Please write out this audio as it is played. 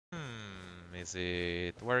Is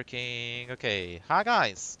it working? Okay, hi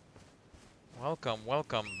guys!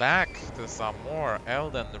 Welcome back to some more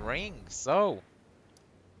Elden Ring. So,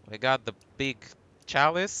 we got the big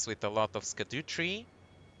chalice with a lot of Skadutri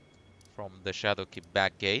from the Shadowkeep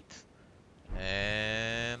back gate.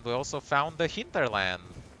 And we also found the hinterland,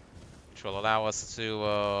 which will allow us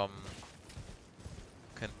to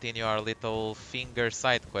continue our little finger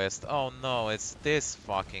side quest. Oh no, it's this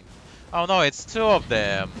fucking... Oh no, it's two of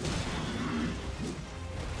them!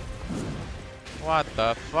 What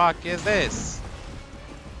the fuck is this?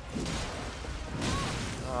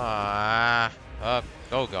 Oh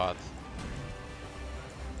god.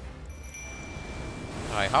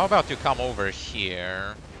 Alright, how about you come over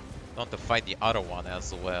here? Want to fight the other one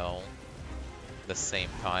as well. At the same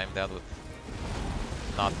time, that would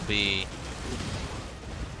not be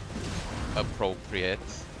appropriate.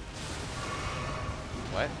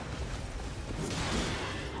 What?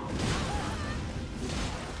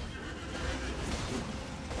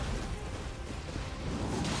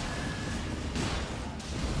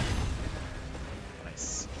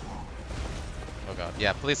 Nice. Oh god,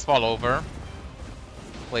 yeah, please fall over.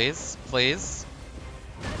 Please, please.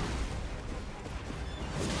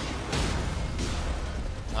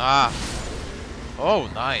 Ah. Oh,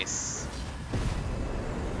 nice.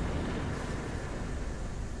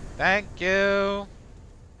 Thank you.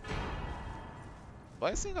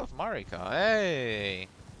 Blessing of Marika. Hey.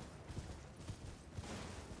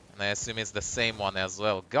 And I assume it's the same one as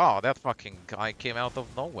well. God, that fucking guy came out of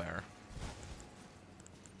nowhere.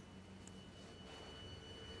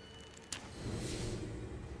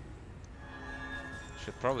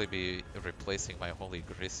 Should probably be replacing my holy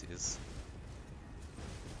grises.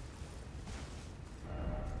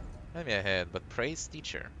 Let me ahead, but praise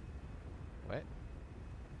teacher. What?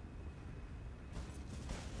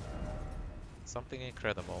 Something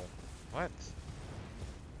incredible. What?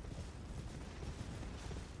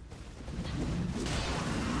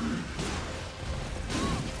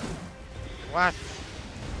 What?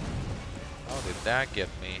 How did that get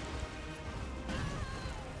me?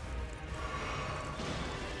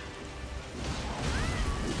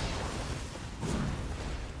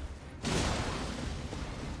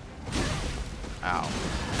 Ow.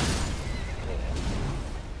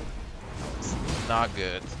 That was not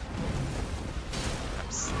good.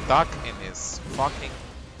 I'm stuck in his fucking...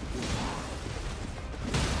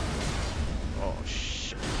 Oh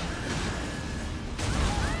shit.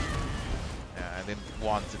 Yeah, I didn't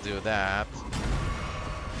want to do that.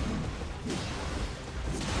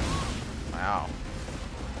 Wow.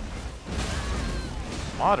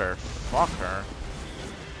 Motherfucker.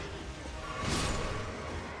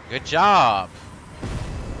 Good job!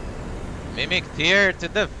 Mimic tier to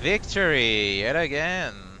the victory yet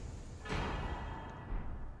again.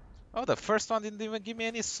 Oh, the first one didn't even give me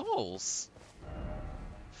any souls.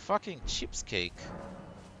 Fucking cheapskate.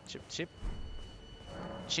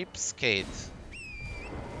 Cheapskate.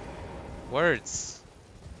 Words.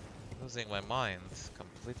 Losing my mind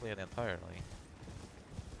completely and entirely.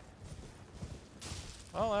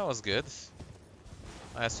 Well, that was good.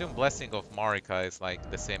 I assume Blessing of Marika is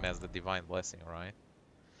like the same as the Divine Blessing, right?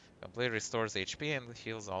 Complete restores HP and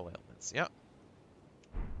heals all ailments. Yep.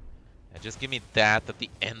 And just give me that at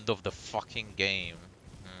the end of the fucking game.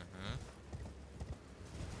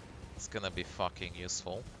 It's gonna be fucking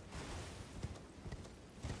useful.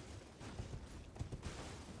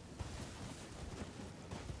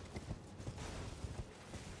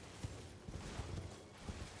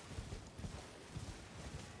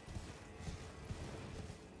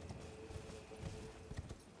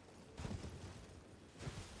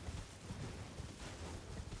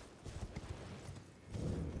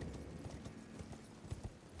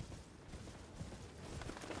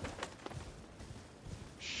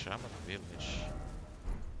 Shaman Village.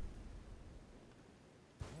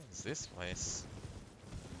 What's this place?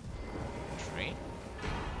 Tree?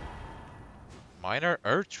 Minor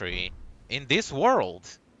ERDTREE? In this world?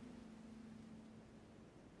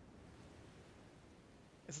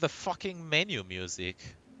 It's the fucking menu music.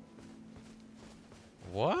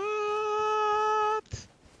 What?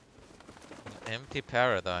 An empty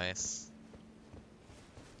paradise.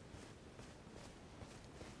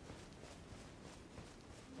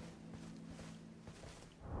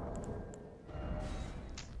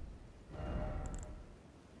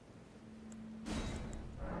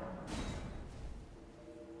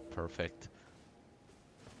 Perfect.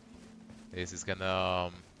 This is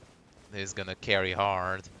gonna carry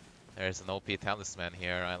hard. There's an OP talisman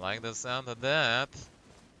here. I like the sound of that.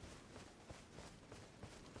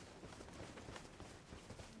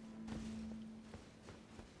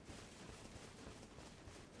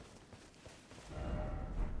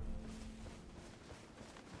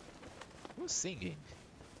 Who's singing?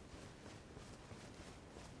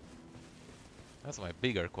 That's my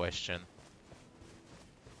bigger question.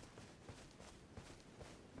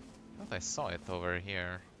 I thought I saw it over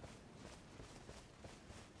here.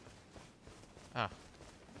 Ah.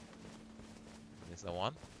 Is the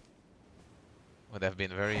one? Would have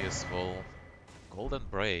been very useful. Golden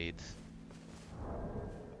braid.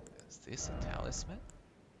 Is this a talisman?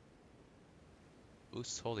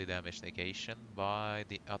 Boosts holy damage negation by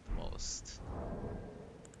the utmost.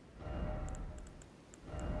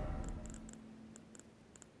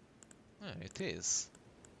 It is.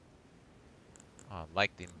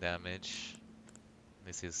 Lightning damage.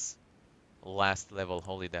 This is last level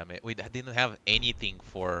holy damage. We didn't have anything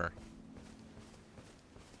for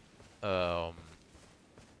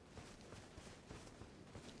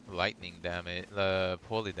lightning damage,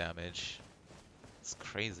 holy damage. It's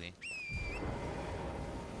crazy.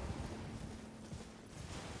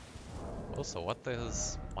 Also, what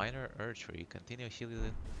does minor ERDTREE? Continue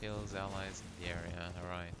heals allies in the area.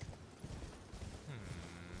 Alright.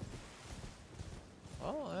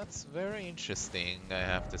 Well, that's very interesting, I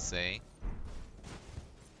have to say.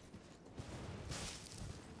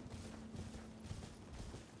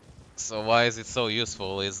 So why is it so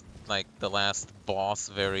useful? Is like the last boss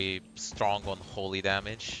very strong on holy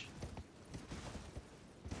damage?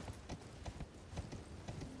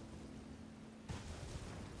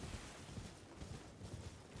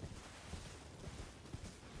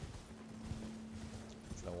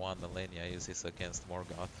 It's the one Millennia uses against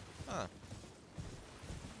Morgoth. Huh.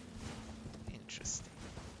 Interesting.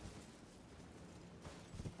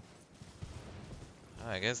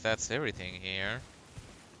 I guess that's everything here.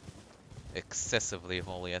 Excessively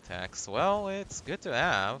holy attacks. Well, it's good to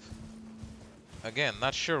have. Again,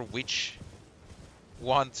 not sure which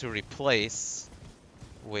one to replace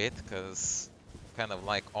with, because kind of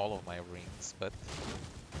like all of my rings, but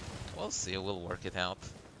we'll see, we'll work it out.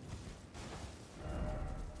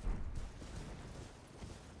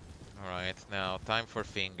 Alright, now time for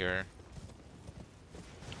finger.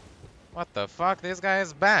 What the fuck? This guy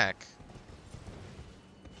is back!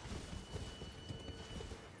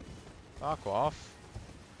 Fuck off.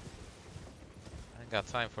 I ain't got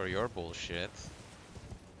time for your bullshit.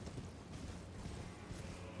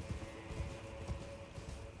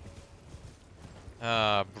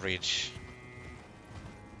 Bridge.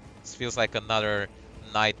 This feels like another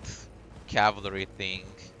knight cavalry thing.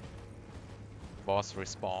 Boss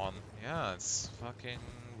respawn. Yeah, it's fucking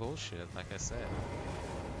bullshit, like I said.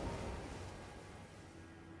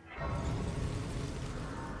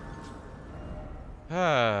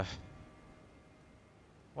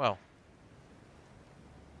 Well,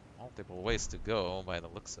 multiple ways to go by the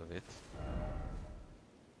looks of it.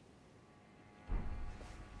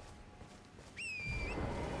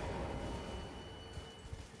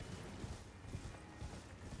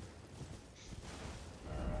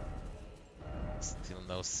 Still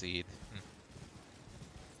no seed.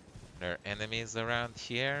 There are enemies around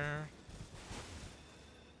here.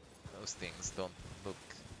 Those things don't look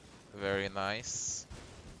very nice.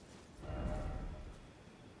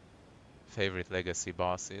 Favorite legacy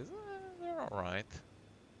bosses? They're alright.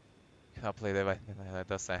 Cannot play Dead by Daylight,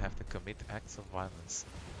 thus I have to commit acts of violence.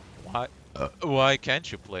 Why can't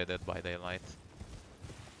you play Dead by Daylight?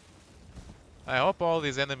 I hope all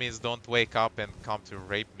these enemies don't wake up and come to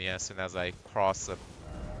rape me as soon as I cross a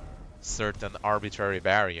certain arbitrary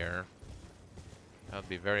barrier. That would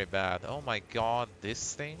be very bad. Oh my god,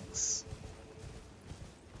 these things?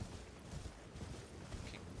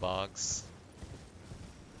 Fucking bugs.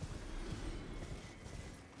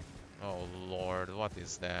 Oh lord, what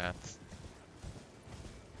is that?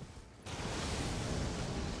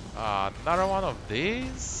 Another one of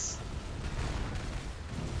these?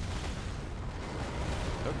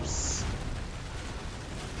 Oops.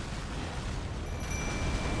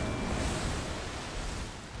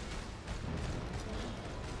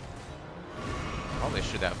 Probably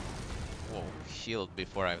should have healed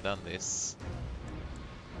before I've done this.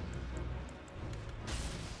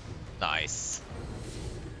 Nice.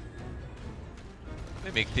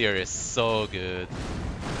 Metyrs is so good.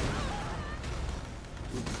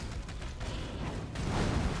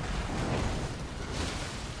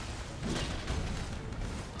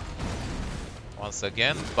 Once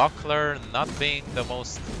again, Buckler not being the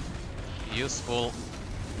most useful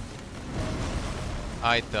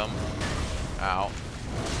item. Ow.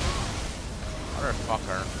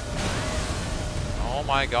 Motherfucker. Oh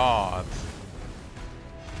my god.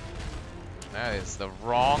 That is the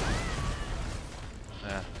wrong...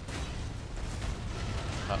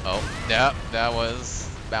 Uh-oh. Yeah, that was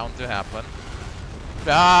bound to happen.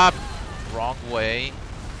 Ah! Wrong way.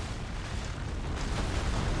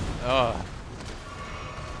 Ugh.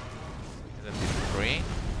 Is it 3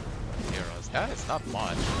 heroes? That is not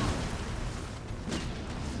much.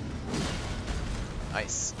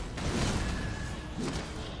 Nice.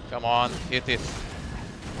 Come on, hit it.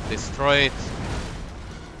 Destroy it.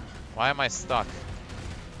 Why am I stuck?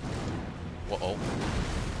 Whoa.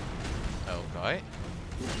 Okay.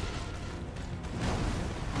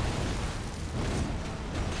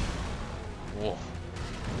 Whoa.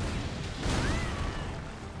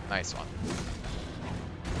 Nice one.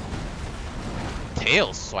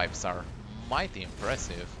 Tail swipes are mighty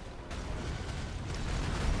impressive.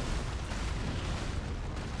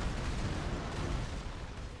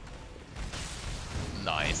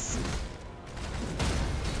 Nice.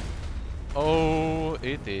 Oh,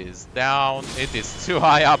 it is down. It is too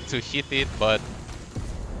high up to hit it, but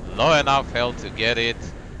low enough health to get it.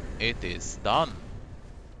 It is done.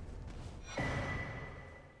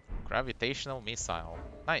 Gravitational missile.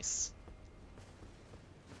 Nice.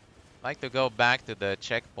 Like to go back to the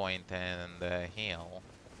checkpoint and heal.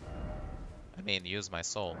 I mean, use my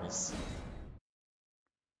souls.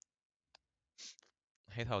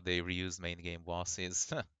 I hate how they reuse main game bosses.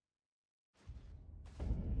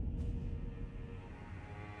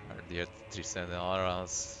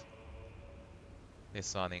 ERDTREE.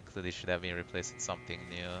 This one included should have been replaced with something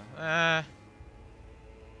new. I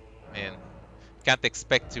mean, can't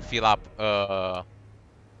expect to fill up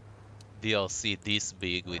DLC this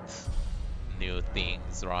big with new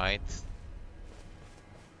things, right?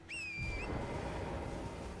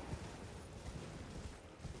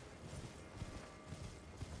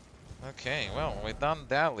 Okay, well, we've done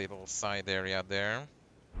that little side area there.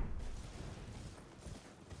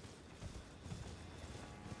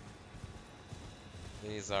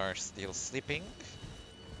 These are still sleeping.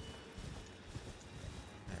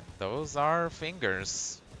 And those are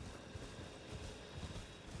fingers.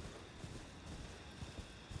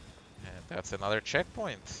 And that's another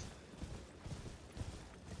checkpoint.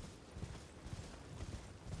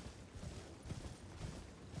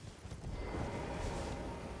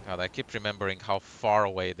 God, I keep remembering how far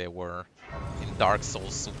away they were in Dark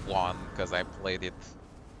Souls 1, because I played it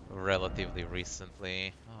relatively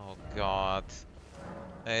recently. Oh god.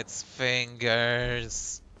 It's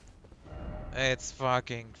fingers. It's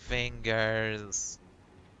fucking fingers.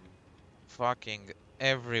 Fucking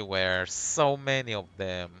everywhere. So many of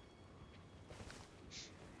them.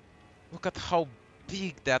 Look at how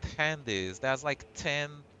big that hand is. That's like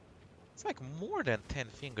 10... It's like more than 10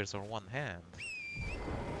 fingers or one hand.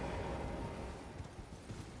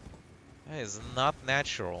 That is not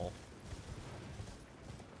natural.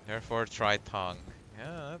 Therefore, try tongue.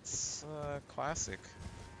 Yeah, that's classic.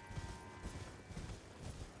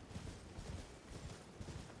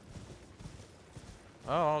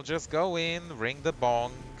 Oh, I'll just go in, ring the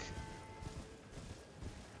bong.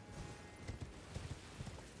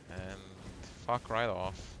 And fuck right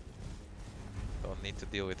off. Don't need to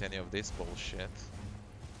deal with any of this bullshit.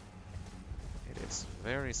 It is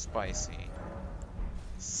very spicy.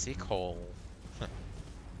 Sick hole.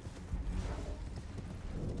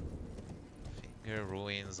 Finger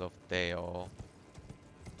ruins of Deo.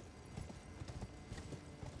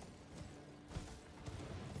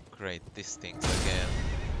 Great, this stinks again.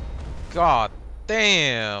 God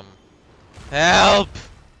damn! Help!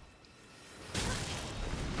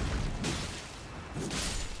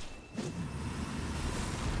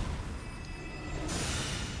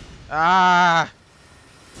 Ah!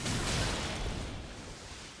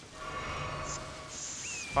 It's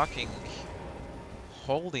fucking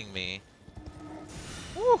holding me.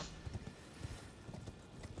 Woo! I'm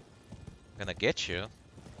gonna get you.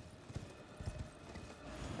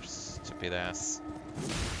 Stupid ass.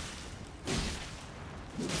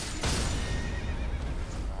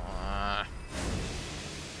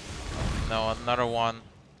 No, another one.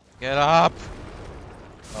 Get up!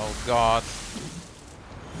 Oh god.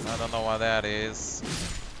 I don't know what that is.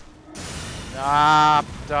 Ah,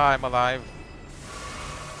 I'm alive.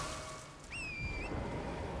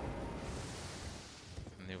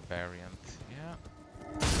 New variant, yeah.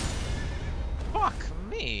 Fuck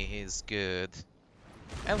me, he's good.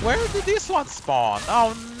 And where did this one spawn?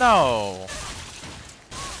 Oh no!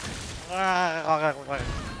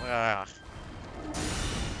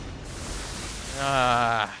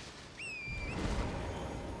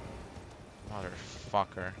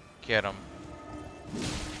 Motherfucker. Get him.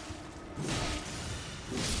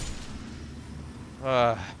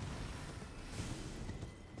 I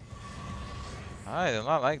do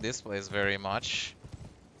not like this place very much.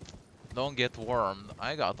 Don't get wormed.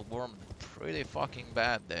 I got wormed pretty fucking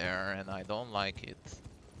bad there, and I don't like it.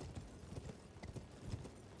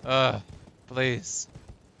 Please.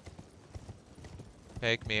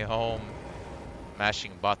 Take me home.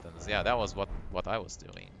 Mashing buttons. Yeah, that was what I was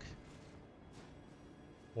doing.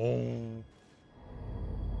 Oh.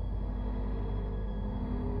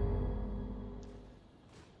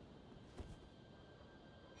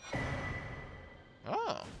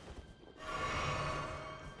 Oh.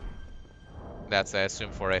 That's, I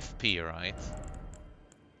assume, for FP, right?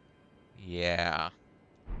 Yeah.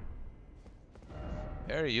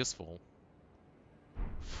 Very useful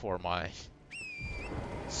for my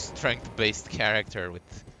strength-based character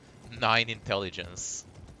with 9 intelligence.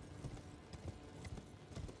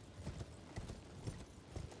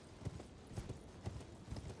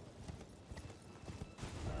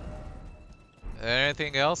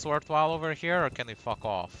 Anything else worthwhile over here, or can we fuck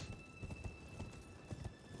off?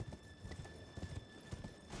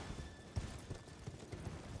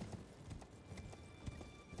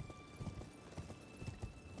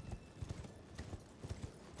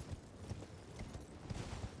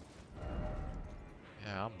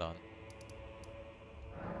 Yeah, I'm done.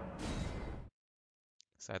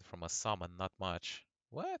 Aside from a summon, not much.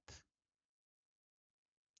 What?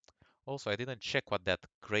 Also, I didn't check what that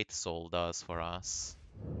Great Soul does for us.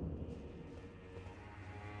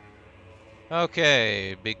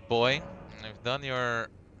 Okay, big boy. I've done your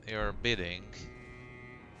bidding.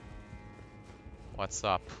 What's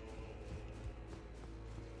up?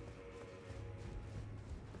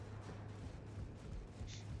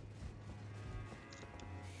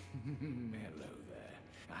 Hello there.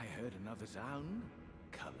 I heard another sound,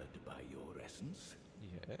 colored by your essence.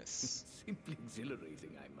 Yes. Simply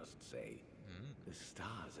exhilarating, I must say. Mm. The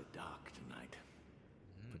stars are dark tonight.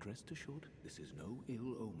 But rest assured, this is no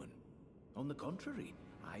ill omen. On the contrary,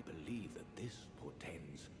 I believe that this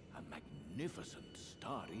portends a magnificent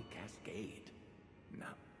starry cascade.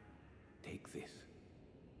 Now, take this,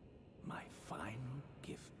 my final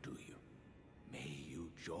gift to you. May you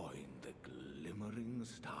join the glimmering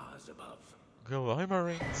stars above.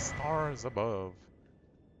 Glimmering stars above.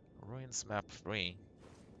 Ruins map 3.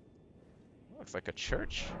 Looks like a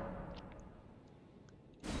church.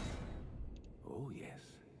 Oh, yes.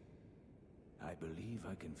 I believe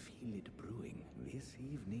I can feel it brewing. This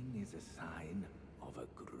evening is a sign of a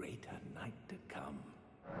greater night to come.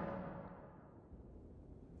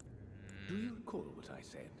 Do you recall what I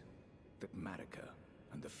said? That Marika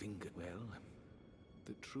and the finger... Well,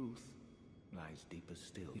 the truth lies deeper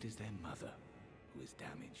still. It is their mother who is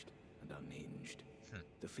damaged and unhinged.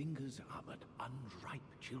 The fingers are but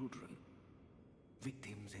unripe children,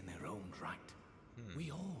 victims in their own right.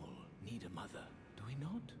 We all need a mother, do we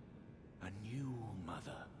not? A new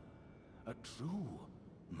mother. A true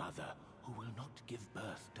mother who will not give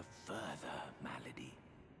birth to further malady.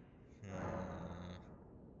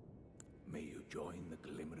 May you join the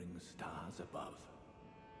glimmering stars above.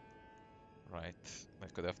 Right. I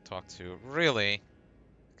could have talked to... Really?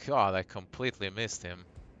 God, I completely missed him.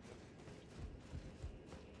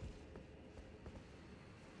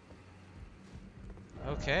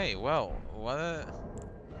 Okay, well, what...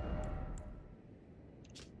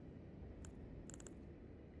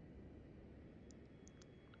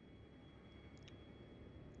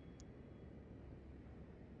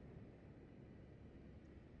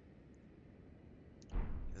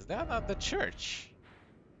 Is that not the church?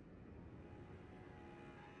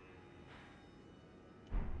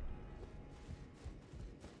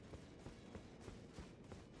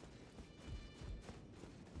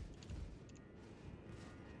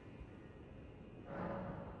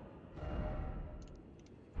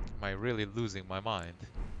 Am I really losing my mind?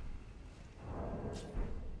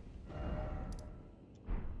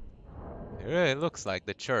 It really looks like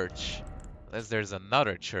the church. Unless there's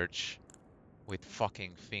another church with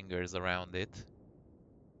fucking fingers around it.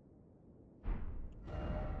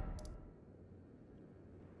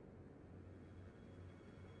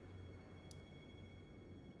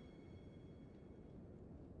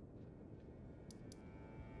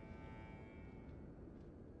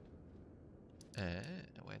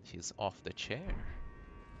 When he's off the chair,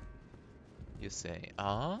 you say,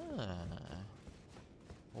 ah.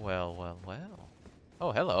 Well, well, well.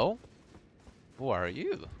 Oh, hello. Who are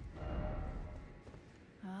you?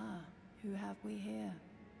 Ah, who have we here?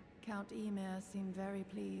 Count Emir seemed very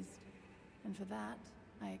pleased, and for that,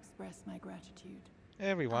 I express my gratitude.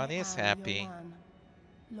 Everyone I is am happy. Yolan,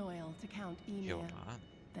 loyal to Count Emir. Yolan.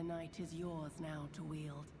 The night is yours now to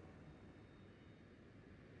wield.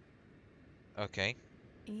 Okay.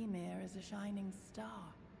 Emir is a shining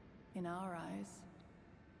star, in our eyes.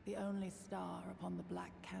 the only star upon the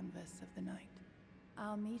black canvas of the night.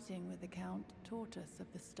 Our meeting with the Count taught us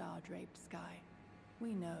of the star-draped sky.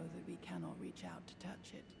 We know that we cannot reach out to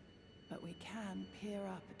touch it, but we can peer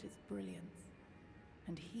up at its brilliance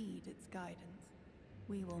and heed its guidance.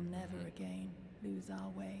 We will never again lose our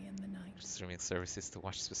way in the night. Streaming services to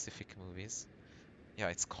watch specific movies. Yeah,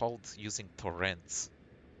 it's called using torrents.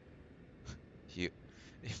 You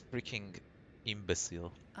freaking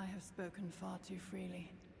imbecile. I have spoken far too freely.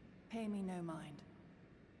 Pay me no mind.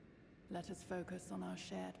 Let us focus on our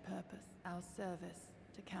shared purpose, our service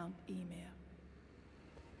to Count Emir.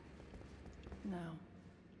 No.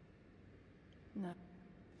 No.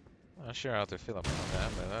 Not sure how to feel about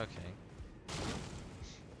that, but okay.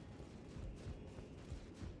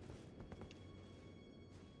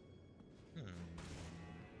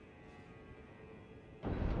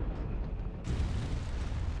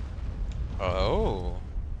 Oh.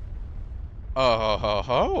 Oh ho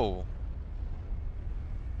ho.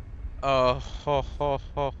 Oh ho ho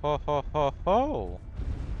ho ho ho ho ho.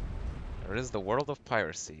 There is the world of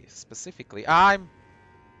piracy. Specifically,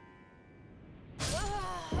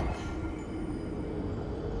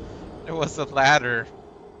 There was a ladder.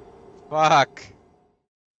 Fuck.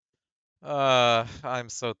 I'm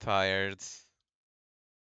so tired.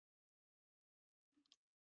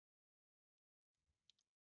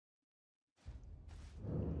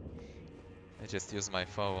 I just use my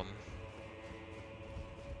phone.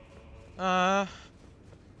 I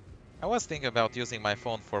was thinking about using my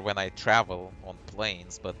phone for when I travel on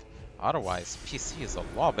planes, but otherwise, PC is a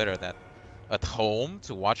lot better than at home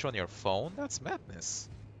to watch on your phone. That's madness.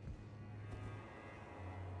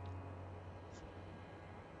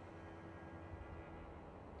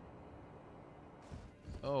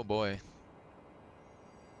 Oh boy.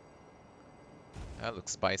 That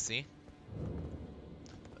looks spicy.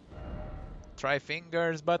 Try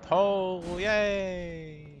fingers, but whole!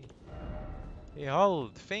 Yay!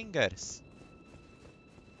 Behold, fingers!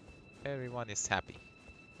 Everyone is happy.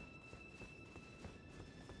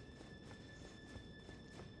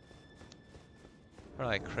 We're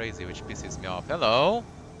like crazy, which pisses me off. Hello?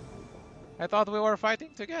 I thought we were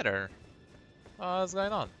fighting together. What's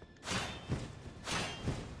going on?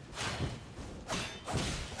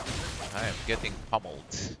 I am getting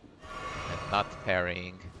pummeled and not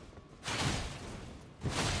parrying.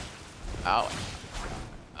 Ow.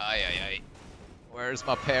 Ay ay ay. Where's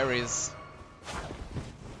my parries?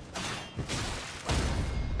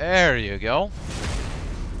 There you go.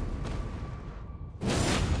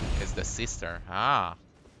 It's the sister. Ah.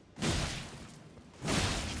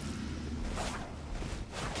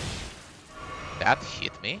 That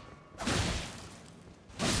hit me.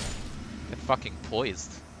 Get fucking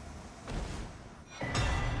poised.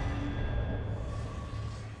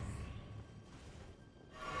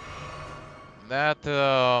 That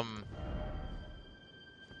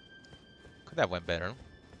could have went better.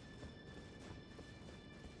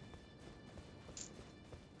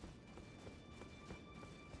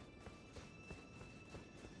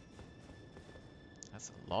 That's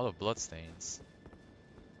a lot of bloodstains.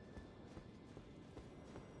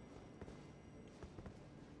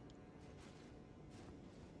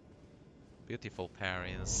 Beautiful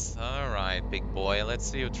parries. Alright, big boy, let's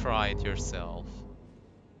see you try it yourself.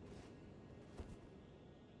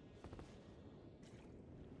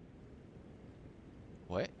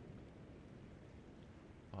 What?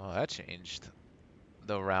 Oh, that changed.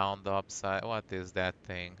 The round upside. What is that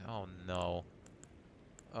thing? Oh no.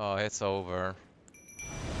 Oh, it's over.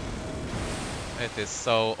 It is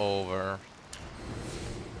so over.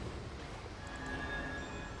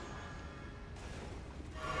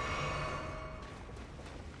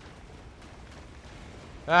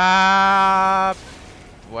 Ah!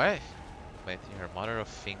 What? Wait here, mother of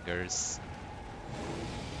fingers.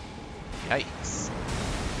 Yikes.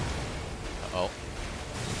 Uh-oh.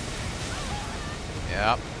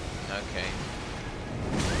 Yep. Okay.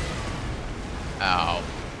 Ow.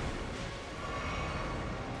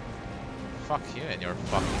 Fuck you and your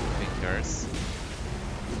fucking fingers.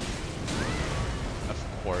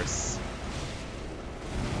 Of course.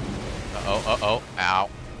 Uh-oh, uh-oh. Ow.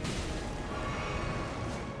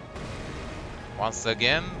 Once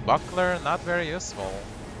again, buckler not very useful.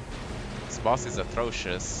 This boss is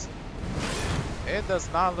atrocious. It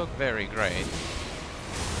does not look very great.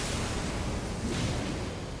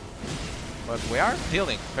 But we are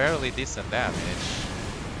dealing fairly decent damage.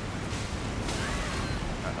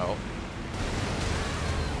 Uh-oh.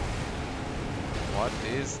 What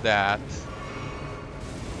is that?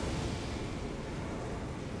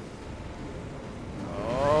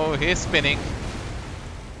 Oh, he's spinning.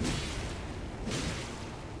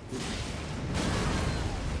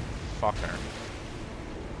 motherfucker.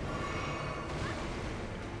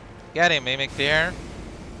 Get him, Mimic there.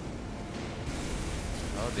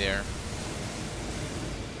 Oh dear.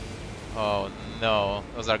 Oh no,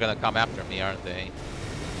 those are gonna come after me, aren't they?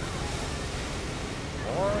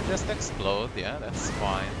 Or just explode, yeah, that's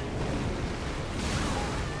fine.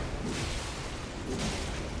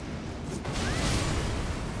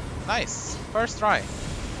 Nice, first try.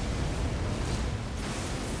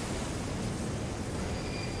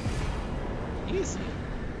 Easy.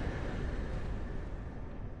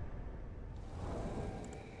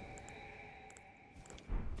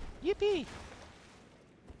 Yippee!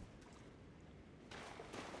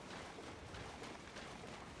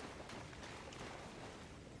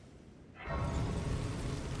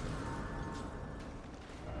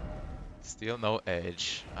 Still no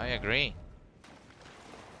edge. I agree.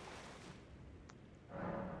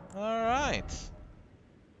 Alright.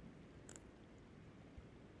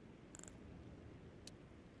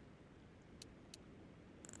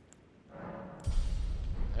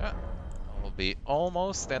 Yeah. Will be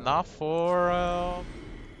almost enough for Alright.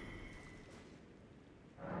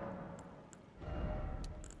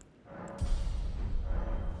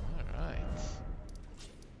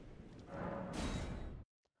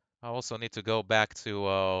 I also need to go back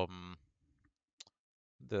to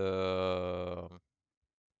the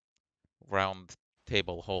round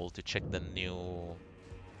table hole to check the new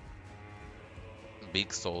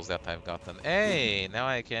big souls that I've gotten. Hey, now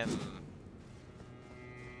I can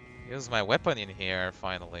use my weapon in here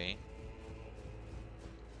finally.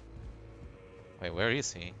 Wait, where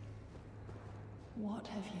is he? What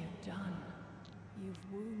have you done?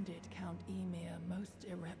 You've wounded Count Emir most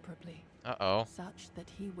irreparably. Uh-oh. Such that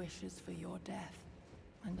he wishes for your death.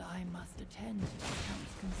 And I must attend to the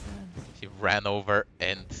Count's concerns. He ran over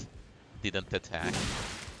and didn't attack.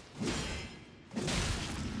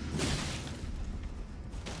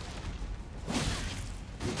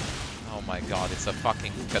 Oh my god, it's a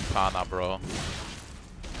fucking katana, bro.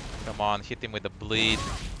 Come on, hit him with the bleed.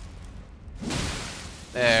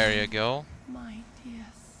 There you go. My dear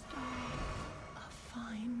star, a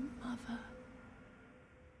fine mother.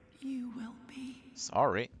 You will be.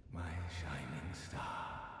 Sorry. My shining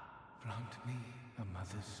star, grant me a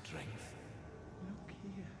mother's strength. Look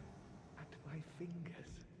here at my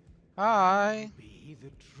fingers. Hi. Be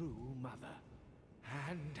the true mother,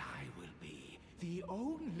 and I will be the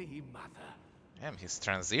only mother. Damn, he's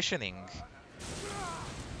transitioning.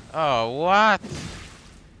 Oh, what?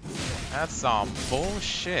 That's some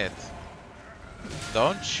bullshit.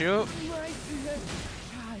 Don't you My dear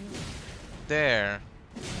child. dare.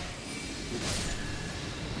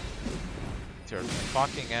 It's your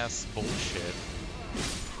fucking ass bullshit.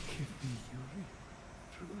 Forgive me, Yuri.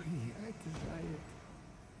 Truly, I desire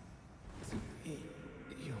to be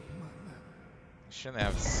your mother. You shouldn't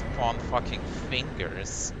have spawned fucking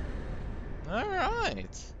fingers.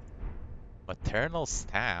 Alright. Maternal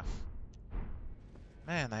staff.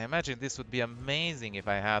 Man, I imagine this would be amazing if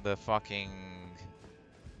I had a fucking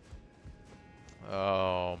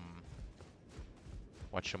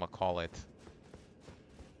whatchamacallit.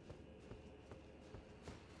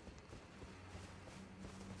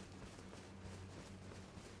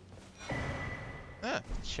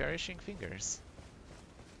 Cherishing fingers.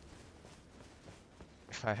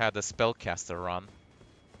 If I had a spellcaster run.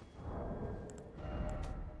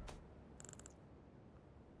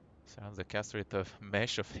 Sounds a caster with a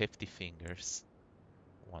mesh of hefty fingers.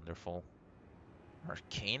 Wonderful.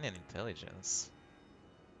 Arcane and intelligence.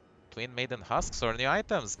 Twin Maiden husks or new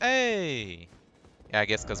items. Hey! Yeah, I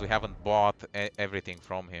guess because we haven't bought everything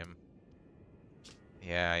from him.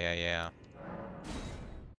 Yeah.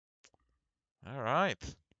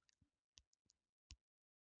 Alright.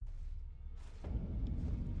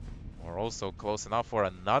 We're also close enough for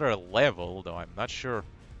another level, though I'm not sure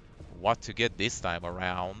what to get this time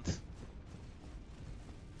around.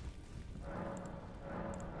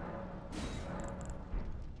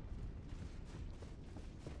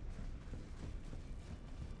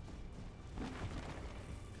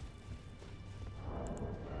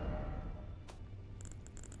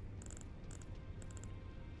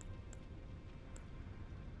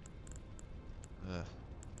 Ugh.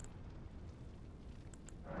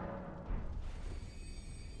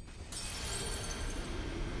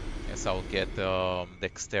 Guess I'll get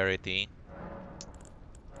dexterity.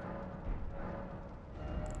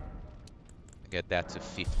 Get that to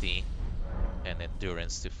 50. And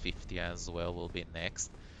endurance to 50 as well will be next.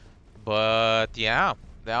 But yeah,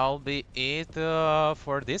 that'll be it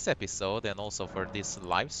for this episode and also for this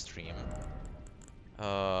live stream.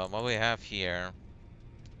 What do we have here?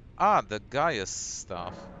 Ah, the Gaius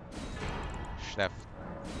stuff. should have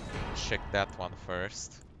checked that one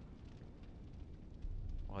first.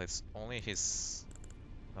 Well, it's only his...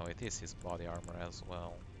 No, it is his body armor as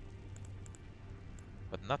well.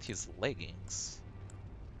 But not his leggings.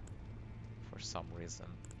 For some reason.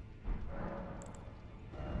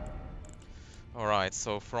 Alright,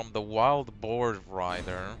 so from the Wild Boar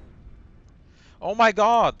Rider... Oh my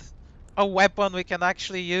god! A weapon we can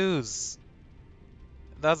actually use!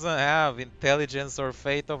 It doesn't have intelligence or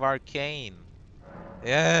fate of arcane.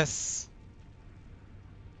 Yes!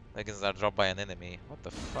 Leggings are dropped by an enemy. What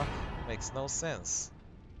the fuck? Makes no sense.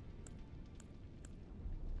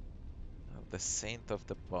 The Saint of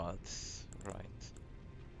the Bud. Right.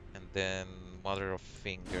 And then Mother of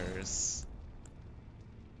Fingers.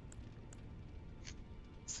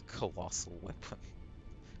 It's a colossal weapon.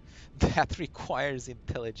 That requires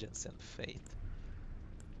intelligence and fate.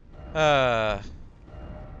 Uh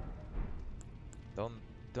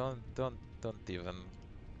don't don't even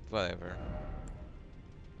whatever.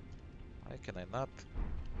 Why can I not?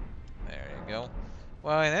 There you go.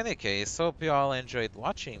 Well, in any case, hope you all enjoyed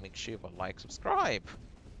watching. Make sure you like, subscribe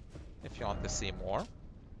if you want to see more.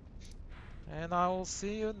 And I will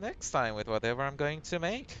see you next time with whatever I'm going to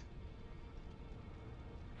make.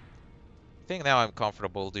 I think now I'm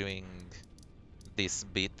comfortable doing this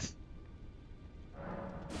bit.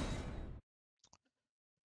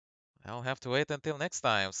 I'll have to wait until next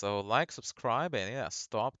time, so like, subscribe, and yeah,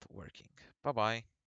 stopped working. Bye bye.